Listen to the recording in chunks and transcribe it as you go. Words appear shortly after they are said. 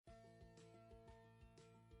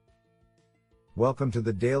Welcome to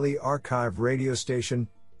the Daily Archive radio station,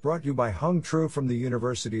 brought to you by Hung Tru from the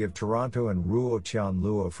University of Toronto and Ruo Tian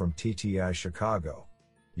Luo from TTI Chicago.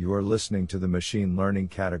 You are listening to the Machine Learning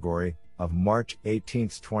category of March 18,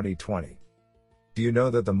 2020. Do you know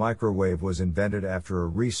that the microwave was invented after a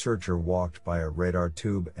researcher walked by a radar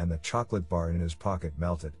tube and the chocolate bar in his pocket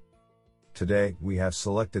melted? Today, we have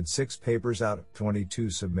selected 6 papers out of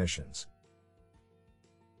 22 submissions.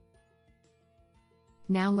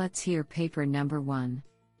 Now let's hear paper number 1.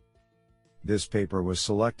 This paper was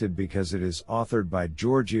selected because it is authored by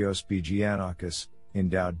Georgios Bigiannakis,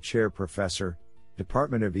 Endowed Chair Professor,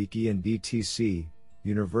 Department of Ecology and DTC,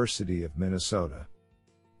 University of Minnesota.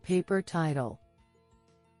 Paper title: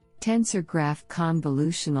 Tensor Graph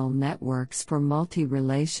Convolutional Networks for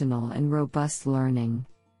Multi-Relational and Robust Learning.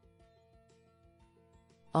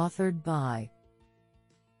 Authored by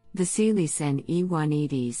Vasilis N.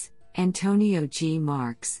 Ioannidis, Antonio G.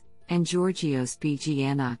 Marks, and Georgios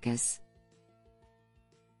Bigiannakis.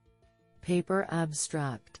 Paper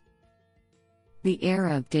abstract: The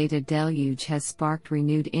era of data deluge has sparked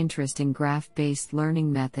renewed interest in graph-based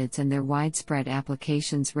learning methods and their widespread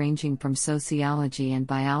applications ranging from sociology and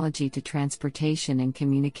biology to transportation and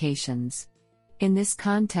communications. In this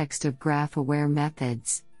context of graph-aware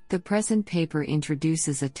methods, the present paper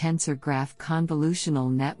introduces a tensor graph convolutional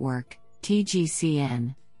network,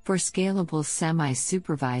 TGCN, for scalable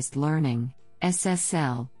semi-supervised learning,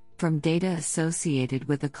 SSL, from data associated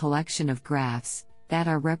with a collection of graphs that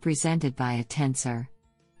are represented by a tensor.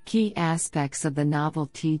 Key aspects of the novel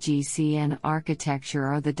TGCN architecture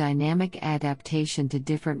are the dynamic adaptation to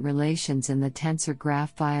different relations in the tensor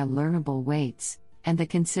graph via learnable weights, and the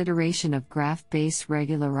consideration of graph-based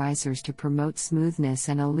regularizers to promote smoothness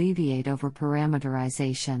and alleviate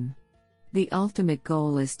overparameterization. The ultimate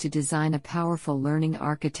goal is to design a powerful learning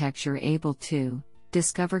architecture able to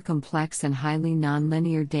discover complex and highly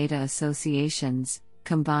nonlinear data associations,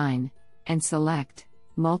 combine and select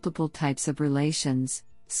multiple types of relations,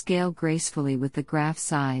 scale gracefully with the graph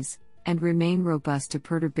size, and remain robust to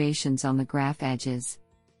perturbations on the graph edges.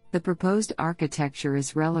 The proposed architecture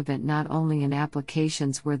is relevant not only in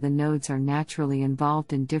applications where the nodes are naturally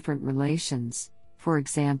involved in different relations, for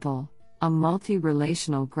example, a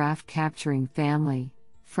multi-relational graph capturing family,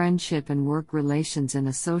 friendship and work relations in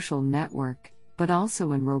a social network, but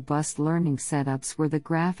also in robust learning setups where the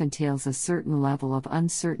graph entails a certain level of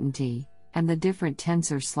uncertainty, and the different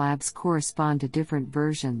tensor slabs correspond to different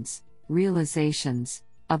versions, realizations,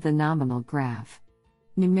 of the nominal graph.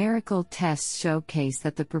 Numerical tests showcase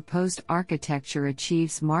that the proposed architecture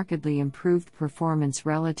achieves markedly improved performance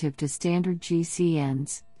relative to standard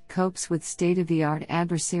GCNs, copes with state-of-the-art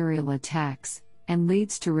adversarial attacks, and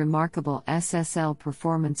leads to remarkable SSL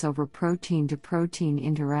performance over protein-to-protein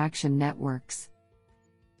interaction networks.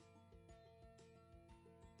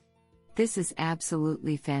 This is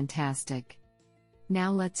absolutely fantastic.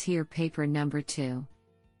 Now let's hear paper number 2.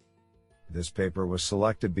 This paper was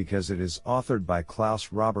selected because it is authored by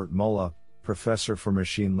Klaus Robert Müller, Professor for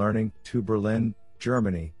Machine Learning, TU Berlin,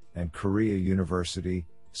 Germany, and Korea University,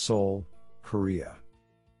 Seoul, Korea.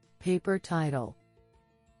 Paper title: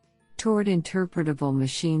 Toward Interpretable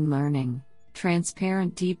Machine Learning,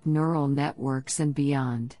 Transparent Deep Neural Networks and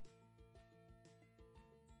Beyond.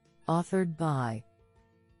 Authored by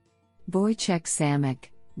Wojciech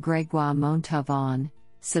Samek, Grégoire Montavon,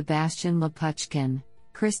 Sebastian Lapuchkin,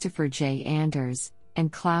 Christopher J. Anders,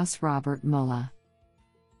 and Klaus Robert Müller.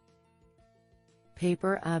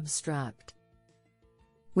 Paper abstract: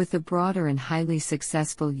 With the broader and highly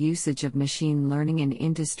successful usage of machine learning in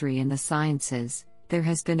industry and the sciences, there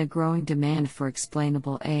has been a growing demand for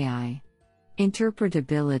explainable AI.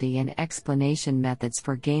 Interpretability and explanation methods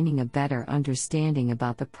for gaining a better understanding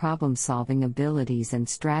about the problem-solving abilities and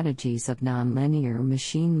strategies of nonlinear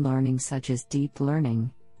machine learning such as deep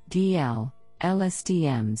learning, DL,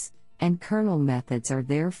 LSTMs, and kernel methods are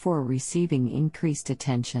therefore receiving increased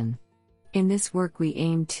attention. In this work we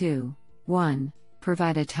aim to 1.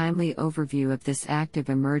 Provide a timely overview of this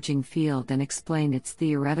active emerging field and explain its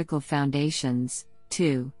theoretical foundations.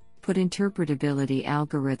 2. Put interpretability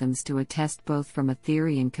algorithms to a test both from a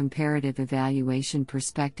theory and comparative evaluation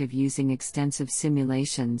perspective using extensive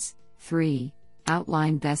simulations. 3.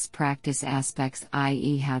 Outline best practice aspects,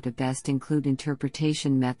 i.e., how to best include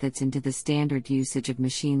interpretation methods into the standard usage of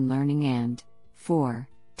machine learning, and 4.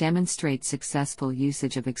 Demonstrate successful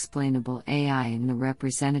usage of explainable AI in the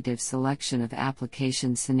representative selection of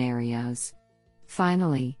application scenarios.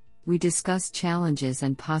 Finally, we discuss challenges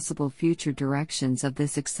and possible future directions of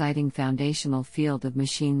this exciting foundational field of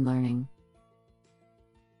machine learning.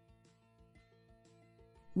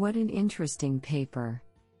 What an interesting paper!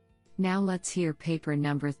 Now let's hear paper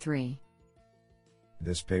number 3.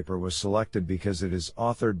 This paper was selected because it is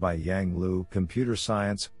authored by Yang Liu, Computer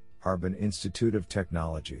Science, Harbin Institute of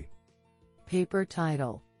Technology. Paper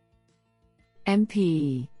title: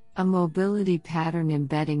 MPE, a mobility pattern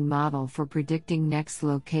embedding model for predicting next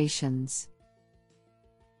locations.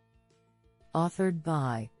 Authored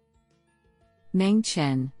by Meng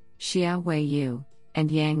Chen, Xiaowei Yu, and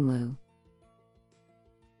Yang Liu.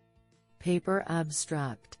 Paper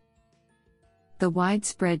abstract: The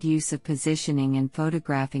widespread use of positioning and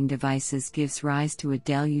photographing devices gives rise to a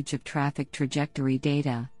deluge of traffic trajectory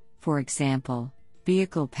data, for example,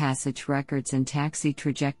 vehicle passage records and taxi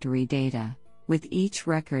trajectory data, with each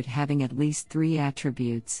record having at least 3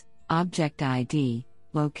 attributes: object ID,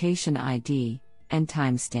 location ID, and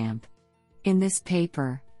timestamp. In this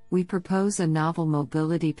paper, we propose a novel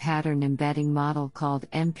mobility pattern embedding model called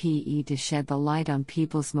MPE to shed the light on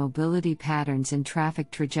people's mobility patterns in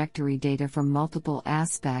traffic trajectory data from multiple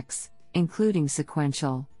aspects, including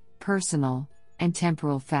sequential, personal, and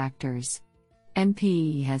temporal factors.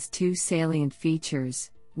 MPE has 2 salient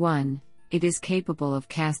features. 1. It is capable of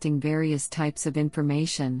casting various types of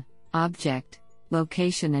information, object,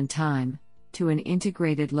 location and time, to an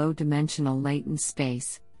integrated low-dimensional latent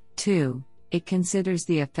space. 2. It considers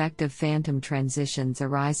the effect of phantom transitions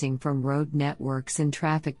arising from road networks in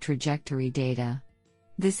traffic trajectory data.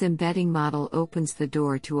 This embedding model opens the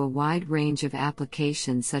door to a wide range of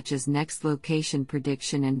applications such as next location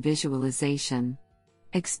prediction and visualization.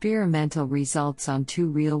 Experimental results on 2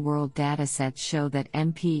 real-world datasets show that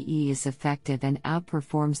MPE is effective and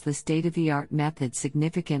outperforms the state-of-the-art method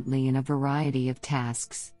significantly in a variety of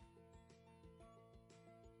tasks.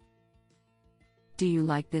 Do you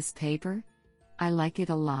like this paper? I like it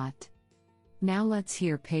a lot. Now let's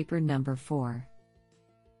hear paper number 4.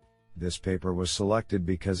 This paper was selected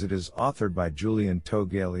because it is authored by Julian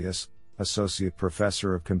Togelius, Associate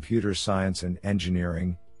Professor of Computer Science and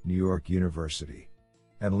Engineering, New York University,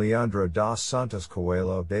 and Leandro dos Santos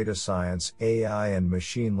Coelho, Data Science, AI and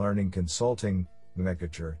Machine Learning Consulting,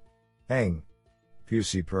 Megature, Eng.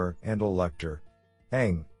 Puciper and Lecter,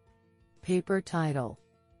 Eng. Paper title: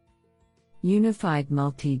 Unified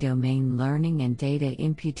Multi-Domain Learning and Data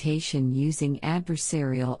Imputation Using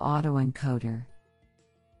Adversarial Autoencoder.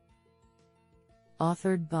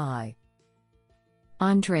 Authored by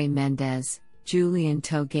André Mendez, Julian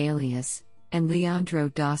Togelius, and Leandro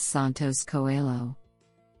dos Santos Coelho.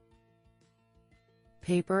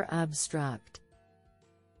 Paper abstract: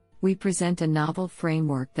 We present a novel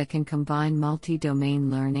framework that can combine multi-domain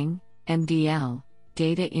learning, MDL,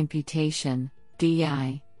 data imputation,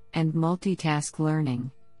 DI, and multitask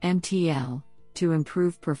learning, MTL, to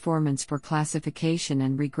improve performance for classification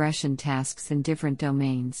and regression tasks in different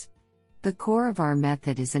domains. The core of our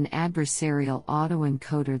method is an adversarial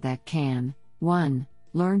autoencoder that can 1.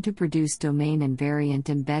 Learn to produce domain invariant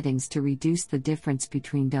embeddings to reduce the difference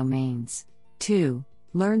between domains. 2.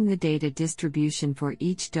 Learn the data distribution for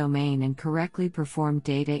each domain and correctly perform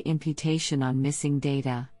data imputation on missing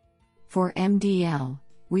data. For MDL,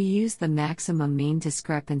 we use the maximum mean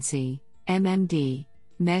discrepancy, MMD,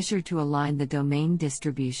 measure to align the domain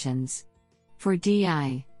distributions. For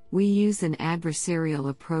DI, we use an adversarial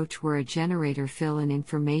approach where a generator fills in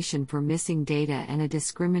information for missing data and a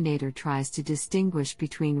discriminator tries to distinguish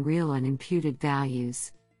between real and imputed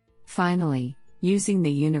values. Finally, using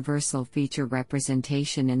the universal feature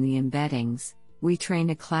representation in the embeddings, we train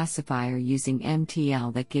a classifier using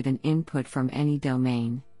MTL that, given input from any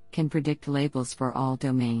domain, can predict labels for all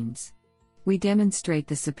domains. We demonstrate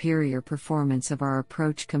the superior performance of our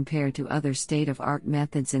approach compared to other state-of-art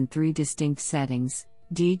methods in 3 distinct settings: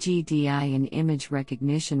 DGDI in image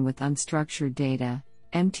recognition with unstructured data,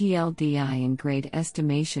 MTLDI in grade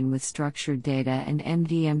estimation with structured data, and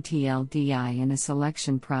MDMTLDI in a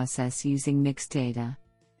selection process using mixed data.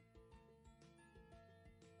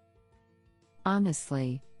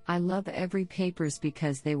 Honestly, I love every papers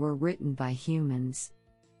because they were written by humans.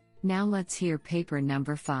 Now let's hear paper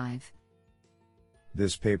number 5.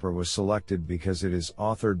 This paper was selected because it is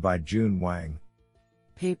authored by Jun Wang.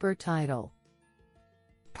 Paper title: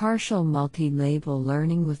 Partial Multi-Label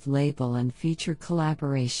Learning with Label and Feature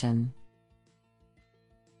Collaboration.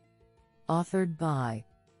 Authored by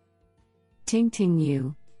Tingting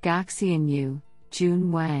Yu, Gaxian Yu,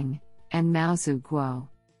 Jun Wang, and Maozu Guo.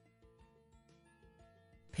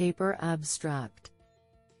 Paper abstract: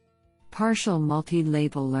 Partial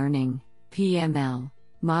Multi-Label Learning, PML,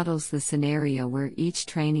 models the scenario where each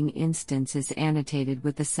training instance is annotated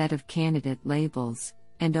with a set of candidate labels,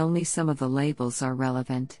 and only some of the labels are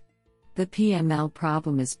relevant. The PML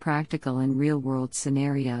problem is practical in real-world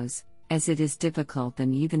scenarios, as it is difficult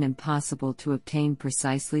and even impossible to obtain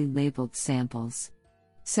precisely labeled samples.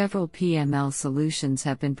 Several PML solutions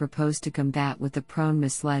have been proposed to combat with the prone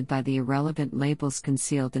misled by the irrelevant labels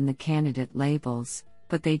concealed in the candidate labels,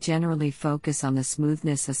 but they generally focus on the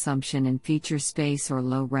smoothness assumption in feature space or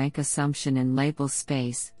low rank assumption in label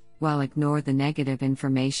space, while ignore the negative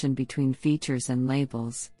information between features and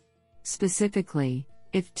labels. Specifically,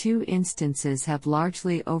 if two instances have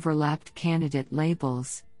largely overlapped candidate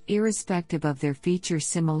labels, irrespective of their feature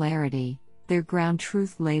similarity, their ground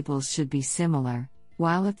truth labels should be similar,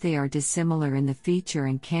 while if they are dissimilar in the feature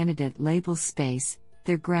and candidate label space,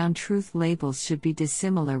 their ground truth labels should be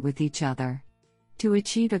dissimilar with each other. To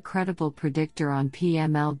achieve a credible predictor on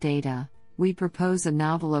PML data, we propose a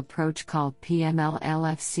novel approach called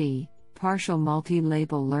PML-LFC, partial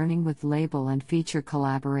multi-label learning with label and feature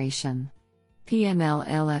collaboration.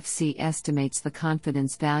 PML-LFC estimates the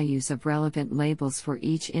confidence values of relevant labels for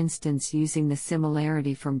each instance using the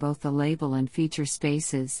similarity from both the label and feature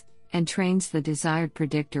spaces, and trains the desired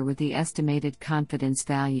predictor with the estimated confidence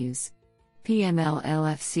values.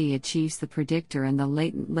 PML-LFC achieves the predictor and the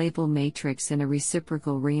latent label matrix in a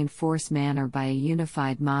reciprocal reinforced manner by a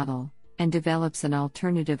unified model, and develops an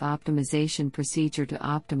alternative optimization procedure to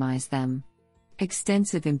optimize them.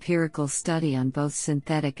 Extensive empirical study on both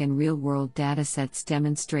synthetic and real-world datasets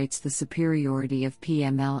demonstrates the superiority of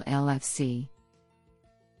PML-LFC.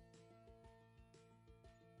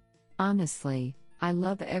 Honestly, I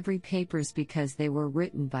love every papers because they were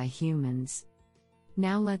written by humans.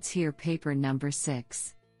 Now let's hear paper number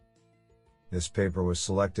 6. This paper was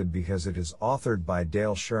selected because it is authored by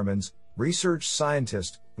Dale Shermans, research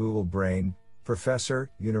scientist, Google Brain, professor,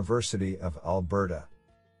 University of Alberta.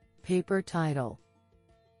 Paper title: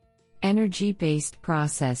 Energy-based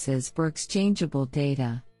processes for exchangeable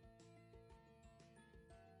data.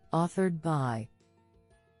 Authored by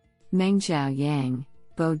Mengjiao Yang,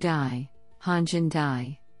 Bo Dai, Hanjin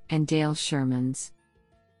Dai, and Dale Shermans.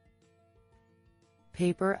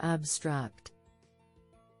 Paper abstract: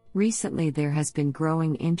 Recently there has been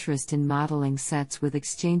growing interest in modeling sets with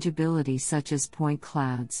exchangeability such as point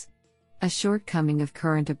clouds. A shortcoming of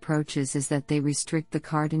current approaches is that they restrict the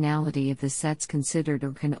cardinality of the sets considered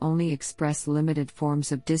or can only express limited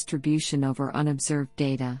forms of distribution over unobserved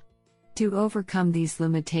data. To overcome these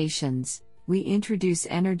limitations, we introduce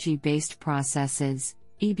energy-based processes,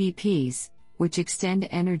 EBPs, which extend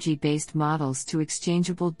energy-based models to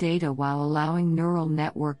exchangeable data while allowing neural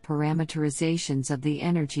network parameterizations of the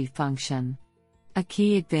energy function. A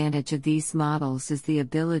key advantage of these models is the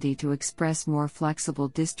ability to express more flexible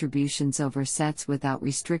distributions over sets without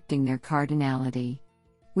restricting their cardinality.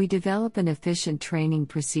 We develop an efficient training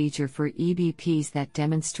procedure for EBPs that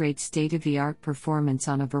demonstrates state-of-the-art performance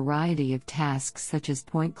on a variety of tasks such as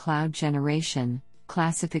point cloud generation,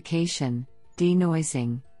 classification,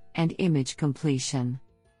 denoising, and image completion.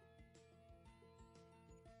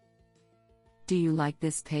 Do you like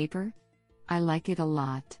this paper? I like it a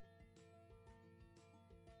lot.